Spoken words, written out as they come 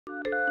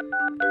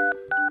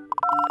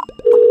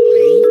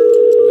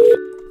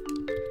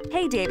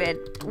Hey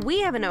David,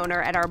 we have an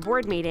owner at our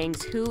board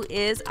meetings who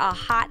is a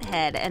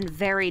hothead and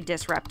very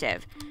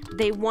disruptive.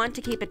 They want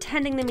to keep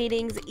attending the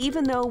meetings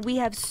even though we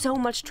have so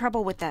much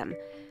trouble with them.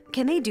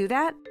 Can they do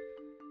that?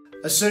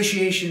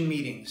 Association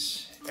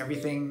meetings.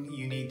 Everything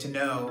you need to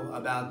know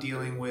about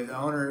dealing with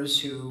owners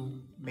who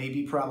may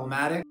be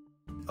problematic.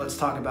 Let's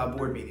talk about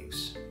board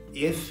meetings.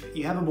 If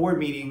you have a board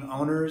meeting,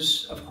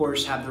 owners, of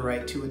course, have the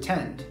right to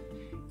attend.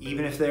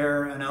 Even if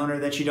they're an owner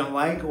that you don't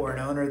like or an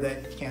owner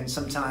that can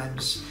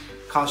sometimes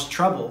cause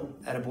trouble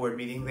at a board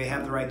meeting, they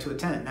have the right to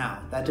attend.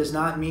 Now, that does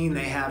not mean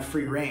they have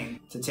free reign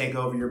to take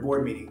over your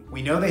board meeting.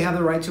 We know they have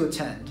the right to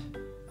attend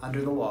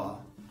under the law.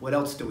 What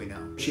else do we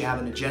know? You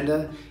have an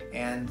agenda,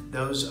 and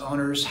those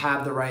owners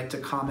have the right to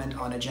comment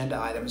on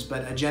agenda items,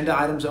 but agenda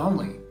items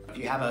only. If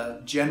you have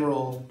a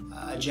general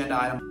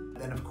agenda item,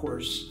 then of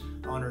course,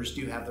 owners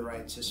do have the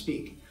right to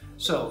speak.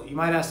 So you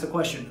might ask the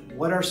question,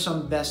 what are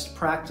some best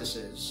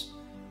practices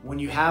when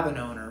you have an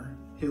owner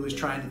who is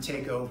trying to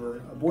take over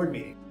a board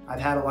meeting? I've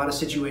had a lot of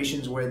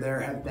situations where there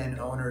have been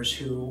owners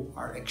who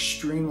are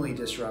extremely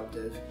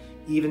disruptive,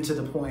 even to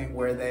the point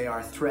where they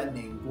are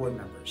threatening board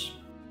members.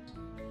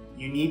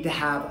 You need to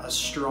have a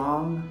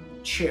strong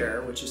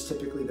chair, which is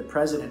typically the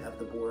president of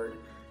the board,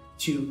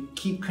 to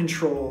keep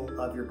control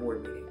of your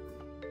board meeting.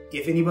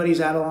 If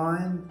anybody's out of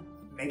line,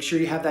 make sure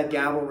you have that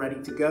gavel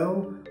ready to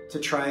go to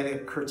try to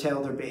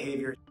curtail their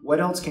behavior.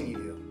 What else can you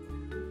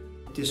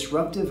do?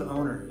 Disruptive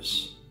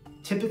owners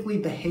typically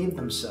behave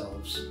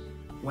themselves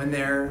when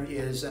there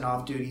is an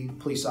off-duty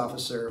police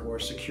officer or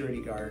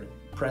security guard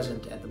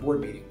present at the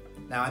board meeting.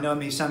 Now, I know it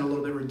may sound a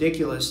little bit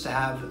ridiculous to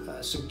have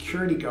a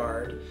security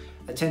guard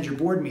attend your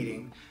board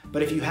meeting,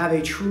 but if you have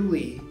a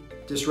truly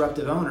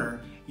disruptive owner,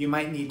 you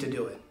might need to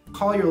do it.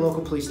 Call your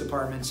local police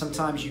department.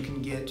 Sometimes you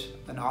can get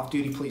an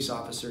off-duty police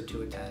officer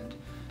to attend.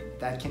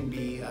 That can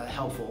be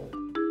helpful.